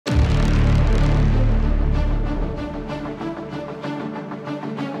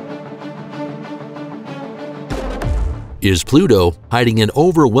Is Pluto hiding an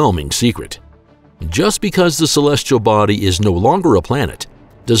overwhelming secret? Just because the celestial body is no longer a planet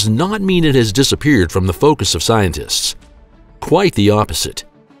does not mean it has disappeared from the focus of scientists. Quite the opposite.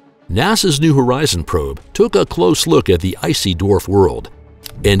 NASA's New Horizons probe took a close look at the icy dwarf world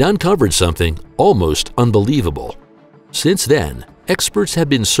and uncovered something almost unbelievable. Since then, experts have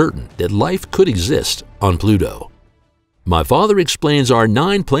been certain that life could exist on Pluto. My father explains our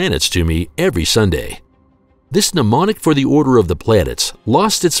 9 planets to me every Sunday. This mnemonic for the order of the planets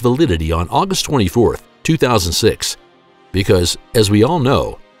lost its validity on August 24, 2006, because, as we all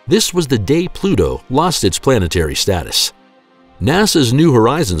know, this was the day Pluto lost its planetary status. NASA's New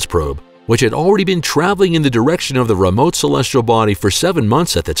Horizons probe, which had already been traveling in the direction of the remote celestial body for 7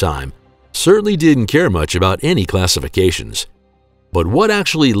 months at the time, certainly didn't care much about any classifications. But what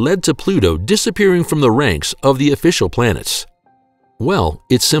actually led to Pluto disappearing from the ranks of the official planets? Well,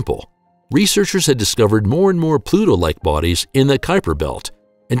 it's simple. Researchers had discovered more and more Pluto-like bodies in the Kuiper Belt,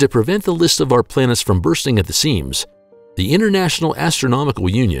 and to prevent the list of our planets from bursting at the seams, the International Astronomical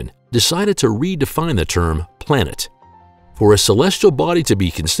Union decided to redefine the term planet. For a celestial body to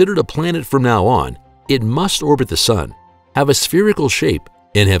be considered a planet from now on, it must orbit the Sun, have a spherical shape,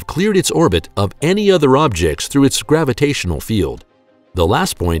 and have cleared its orbit of any other objects through its gravitational field. The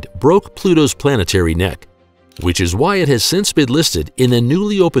last point broke Pluto's planetary neck, which is why it has since been listed in the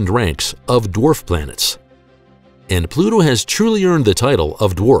newly opened ranks of dwarf planets. And Pluto has truly earned the title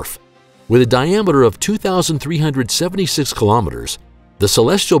of dwarf. With a diameter of 2,376 kilometers, the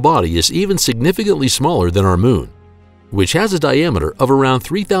celestial body is even significantly smaller than our Moon, which has a diameter of around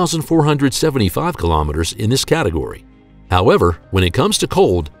 3,475 kilometers in this category. However, when it comes to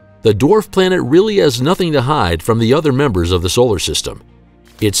cold, the dwarf planet really has nothing to hide from the other members of the solar system.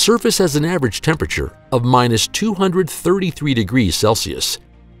 Its surface has an average temperature of minus 233 degrees Celsius.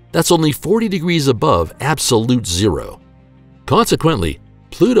 That's only 40 degrees above absolute zero. Consequently,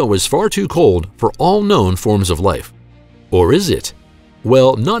 Pluto is far too cold for all known forms of life. Or is it?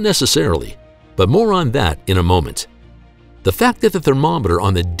 Well, not necessarily, but more on that in a moment. The fact that the thermometer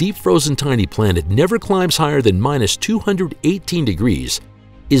on the deep frozen tiny planet never climbs higher than minus 218 degrees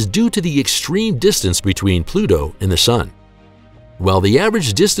is due to the extreme distance between Pluto and the Sun. While the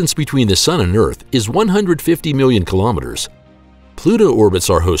average distance between the Sun and Earth is 150 million kilometers, Pluto orbits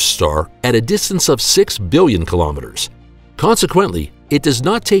our host star at a distance of 6 billion kilometers. Consequently, it does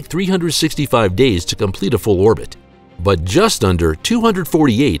not take 365 days to complete a full orbit, but just under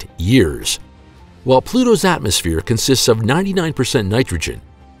 248 years. While Pluto's atmosphere consists of 99% nitrogen,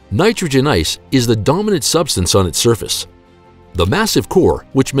 nitrogen ice is the dominant substance on its surface. The massive core,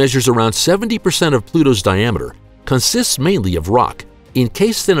 which measures around 70% of Pluto's diameter, consists mainly of rock,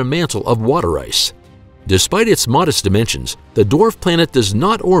 encased in a mantle of water ice. Despite its modest dimensions, the dwarf planet does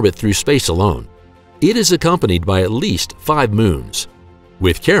not orbit through space alone. It is accompanied by at least 5 moons,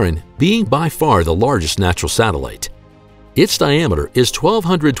 with Charon being by far the largest natural satellite. Its diameter is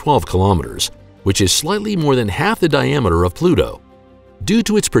 1,212 kilometers, which is slightly more than half the diameter of Pluto. Due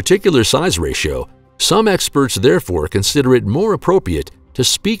to its particular size ratio, some experts therefore consider it more appropriate to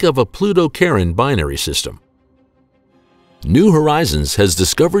speak of a Pluto-Charon binary system. New Horizons has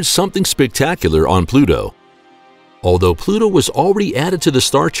discovered something spectacular on Pluto. Although Pluto was already added to the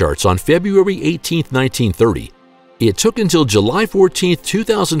star charts on February 18, 1930, it took until July 14,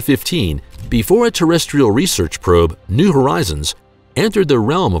 2015 before a terrestrial research probe, New Horizons, entered the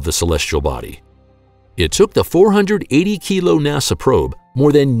realm of the celestial body. It took the 480-kilo NASA probe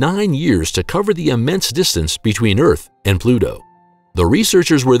more than 9 years to cover the immense distance between Earth and Pluto. The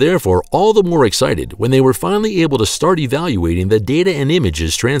researchers were therefore all the more excited when they were finally able to start evaluating the data and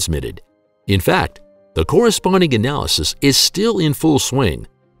images transmitted. In fact, the corresponding analysis is still in full swing,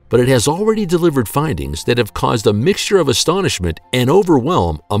 but it has already delivered findings that have caused a mixture of astonishment and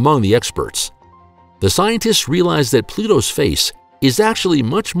overwhelm among the experts. The scientists realized that Pluto's face is actually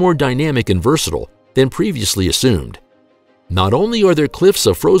much more dynamic and versatile than previously assumed. Not only are there cliffs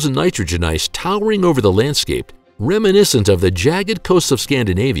of frozen nitrogen ice towering over the landscape, reminiscent of the jagged coasts of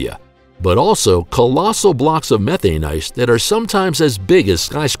Scandinavia, but also colossal blocks of methane ice that are sometimes as big as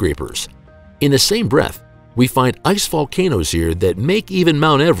skyscrapers. In the same breath, we find ice volcanoes here that make even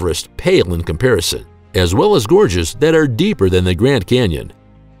Mount Everest pale in comparison, as well as gorges that are deeper than the Grand Canyon.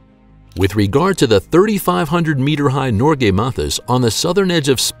 With regard to the 3,500-meter-high Norge Manthas on the southern edge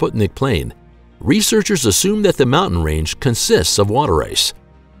of Sputnik Plain, researchers assume that the mountain range consists of water ice.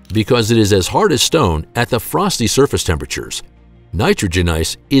 Because it is as hard as stone at the frosty surface temperatures, nitrogen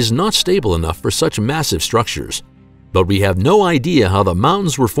ice is not stable enough for such massive structures. But we have no idea how the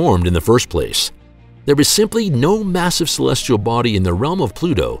mountains were formed in the first place. There is simply no massive celestial body in the realm of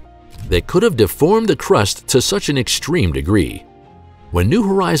Pluto that could have deformed the crust to such an extreme degree. When New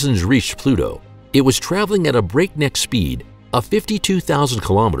Horizons reached Pluto, it was traveling at a breakneck speed of 52,000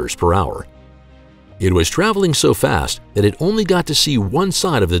 kilometers per hour. It was traveling so fast that it only got to see one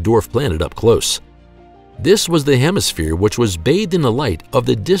side of the dwarf planet up close. This was the hemisphere which was bathed in the light of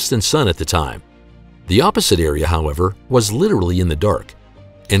the distant sun at the time. The opposite area, however, was literally in the dark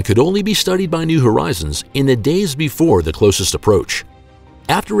and could only be studied by New Horizons in the days before the closest approach.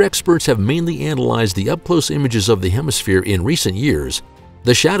 After experts have mainly analyzed the up-close images of the hemisphere in recent years,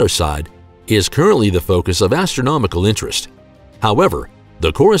 the shadow side is currently the focus of astronomical interest. However,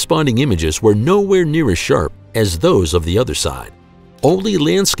 the corresponding images were nowhere near as sharp as those of the other side. Only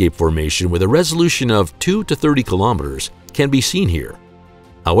landscape formation with a resolution of 2 to 30 kilometers can be seen here.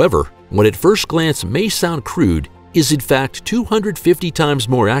 However, what at first glance may sound crude is in fact 250 times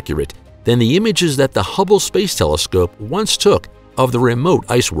more accurate than the images that the Hubble Space Telescope once took of the remote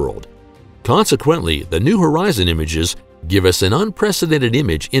ice world. Consequently, the New Horizon images give us an unprecedented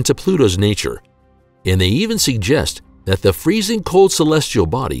image into Pluto's nature, and they even suggest that the freezing cold celestial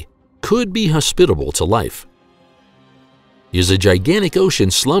body could be hospitable to life. Is a gigantic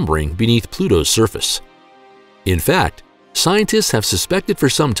ocean slumbering beneath Pluto's surface? In fact, scientists have suspected for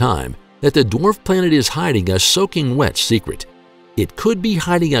some time that the dwarf planet is hiding a soaking wet secret. It could be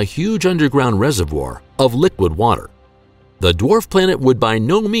hiding a huge underground reservoir of liquid water. The dwarf planet would by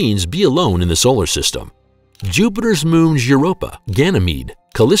no means be alone in the solar system. Jupiter's moons Europa, Ganymede,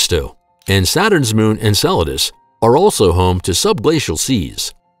 Callisto, and Saturn's moon Enceladus are also home to subglacial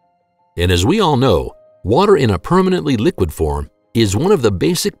seas. And as we all know, water in a permanently liquid form is one of the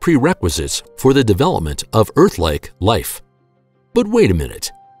basic prerequisites for the development of Earth-like life. But wait a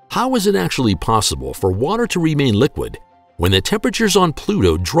minute, how is it actually possible for water to remain liquid when the temperatures on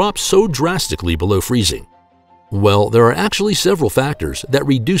Pluto drop so drastically below freezing? Well, there are actually several factors that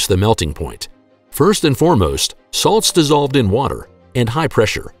reduce the melting point. First and foremost, salts dissolved in water and high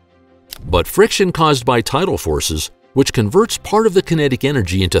pressure. But friction caused by tidal forces, which converts part of the kinetic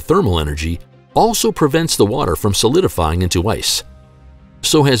energy into thermal energy, also prevents the water from solidifying into ice.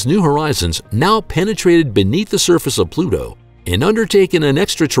 So has New Horizons now penetrated beneath the surface of Pluto and undertaken an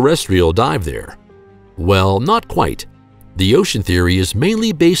extraterrestrial dive there? Well, not quite. The ocean theory is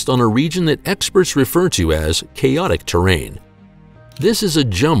mainly based on a region that experts refer to as chaotic terrain. This is a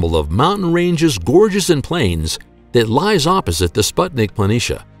jumble of mountain ranges, gorges, and plains that lies opposite the Sputnik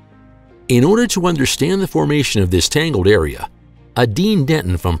Planitia. In order to understand the formation of this tangled area, Dean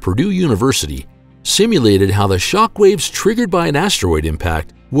Denton from Purdue University simulated how the shock waves triggered by an asteroid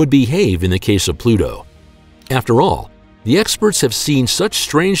impact would behave in the case of Pluto. After all, the experts have seen such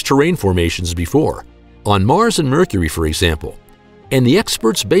strange terrain formations before, on Mars and Mercury for example, and the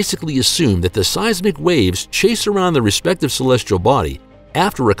experts basically assume that the seismic waves chase around the respective celestial body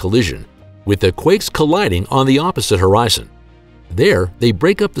after a collision, with the quakes colliding on the opposite horizon. There, they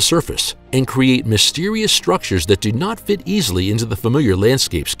break up the surface and create mysterious structures that do not fit easily into the familiar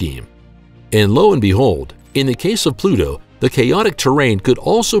landscape scheme. And lo and behold, in the case of Pluto, the chaotic terrain could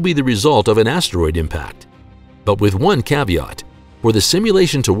also be the result of an asteroid impact. But with one caveat: for the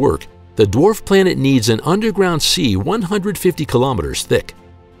simulation to work, the dwarf planet needs an underground sea 150 kilometers thick.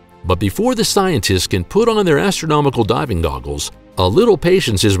 But before the scientists can put on their astronomical diving goggles, a little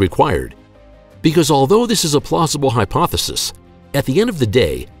patience is required. Because although this is a plausible hypothesis, at the end of the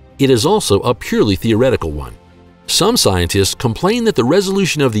day, it is also a purely theoretical one. Some scientists complain that the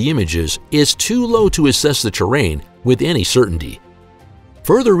resolution of the images is too low to assess the terrain with any certainty.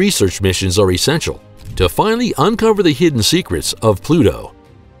 Further research missions are essential to finally uncover the hidden secrets of Pluto.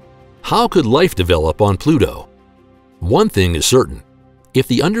 How could life develop on Pluto? One thing is certain: if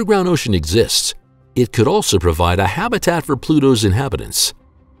the underground ocean exists, it could also provide a habitat for Pluto's inhabitants.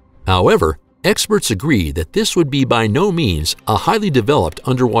 However, experts agree that this would be by no means a highly developed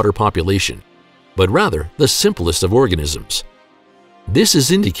underwater population, but rather the simplest of organisms. This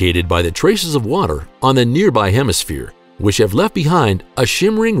is indicated by the traces of water on the nearby hemisphere, which have left behind a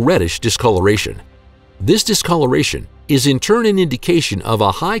shimmering reddish discoloration. This discoloration is in turn an indication of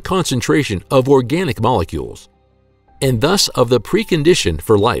a high concentration of organic molecules, and thus of the precondition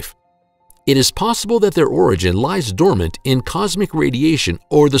for life. It is possible that their origin lies dormant in cosmic radiation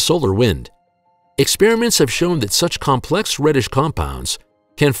or the solar wind. Experiments have shown that such complex reddish compounds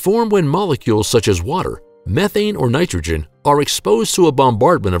can form when molecules such as water, methane, or nitrogen are exposed to a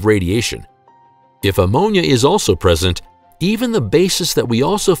bombardment of radiation. If ammonia is also present, even the basis that we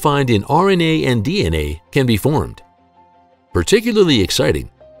also find in RNA and DNA can be formed. Particularly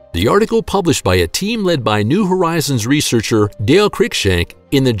exciting, the article published by a team led by New Horizons researcher Dale Cruikshank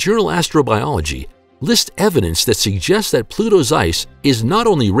in the journal Astrobiology list evidence that suggests that Pluto's ice is not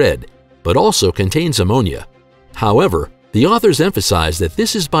only red, but also contains ammonia. However, the authors emphasize that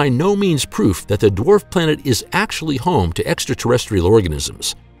this is by no means proof that the dwarf planet is actually home to extraterrestrial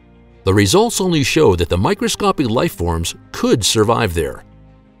organisms. The results only show that the microscopic life forms could survive there.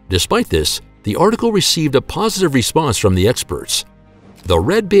 Despite this, the article received a positive response from the experts. The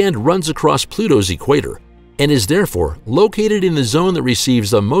red band runs across Pluto's equator and is therefore located in the zone that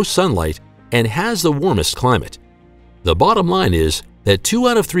receives the most sunlight and has the warmest climate. The bottom line is that 2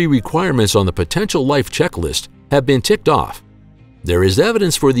 out of 3 requirements on the potential life checklist have been ticked off. There is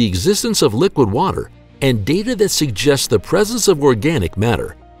evidence for the existence of liquid water and data that suggests the presence of organic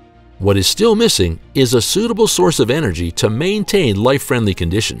matter. What is still missing is a suitable source of energy to maintain life-friendly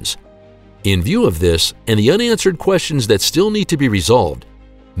conditions. In view of this and the unanswered questions that still need to be resolved,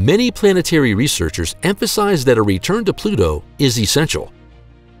 many planetary researchers emphasize that a return to Pluto is essential.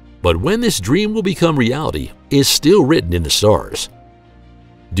 But when this dream will become reality is still written in the stars.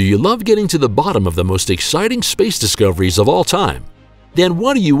 Do you love getting to the bottom of the most exciting space discoveries of all time? Then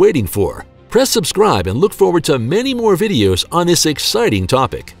what are you waiting for? Press subscribe and look forward to many more videos on this exciting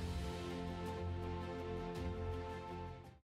topic.